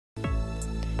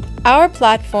Our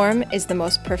platform is the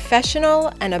most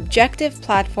professional and objective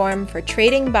platform for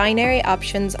trading binary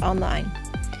options online.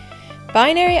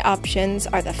 Binary options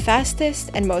are the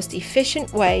fastest and most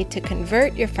efficient way to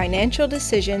convert your financial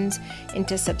decisions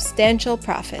into substantial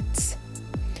profits.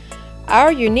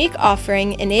 Our unique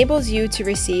offering enables you to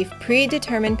receive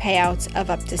predetermined payouts of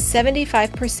up to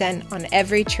 75% on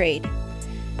every trade.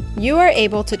 You are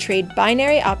able to trade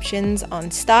binary options on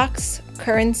stocks,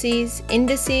 currencies,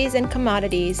 indices, and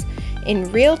commodities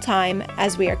in real time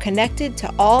as we are connected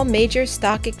to all major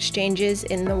stock exchanges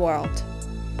in the world.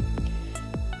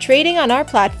 Trading on our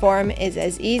platform is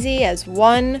as easy as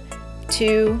 1,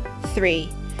 2, 3.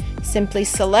 Simply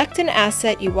select an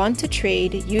asset you want to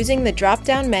trade using the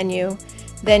drop-down menu,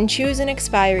 then choose an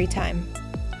expiry time.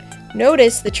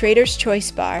 Notice the Trader's Choice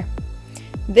bar.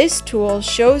 This tool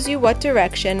shows you what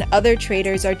direction other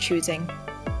traders are choosing.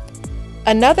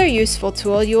 Another useful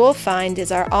tool you will find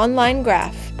is our online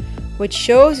graph, which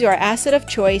shows your asset of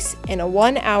choice in a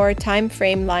 1-hour time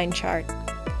frame line chart.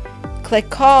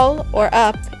 Click Call or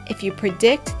Up if you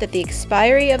predict that the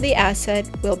expiry of the asset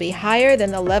will be higher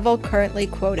than the level currently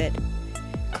quoted.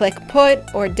 Click Put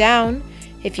or Down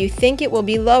if you think it will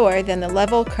be lower than the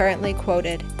level currently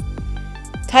quoted.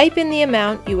 Type in the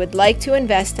amount you would like to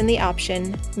invest in the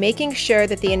option, making sure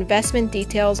that the investment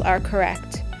details are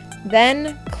correct.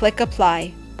 Then click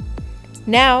Apply.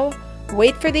 Now,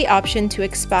 wait for the option to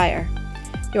expire.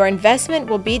 Your investment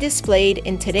will be displayed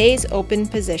in today's open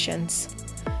positions.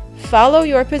 Follow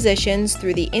your positions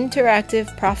through the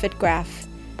interactive profit graph.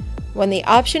 When the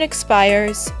option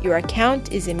expires, your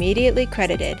account is immediately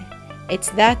credited. It's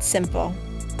that simple.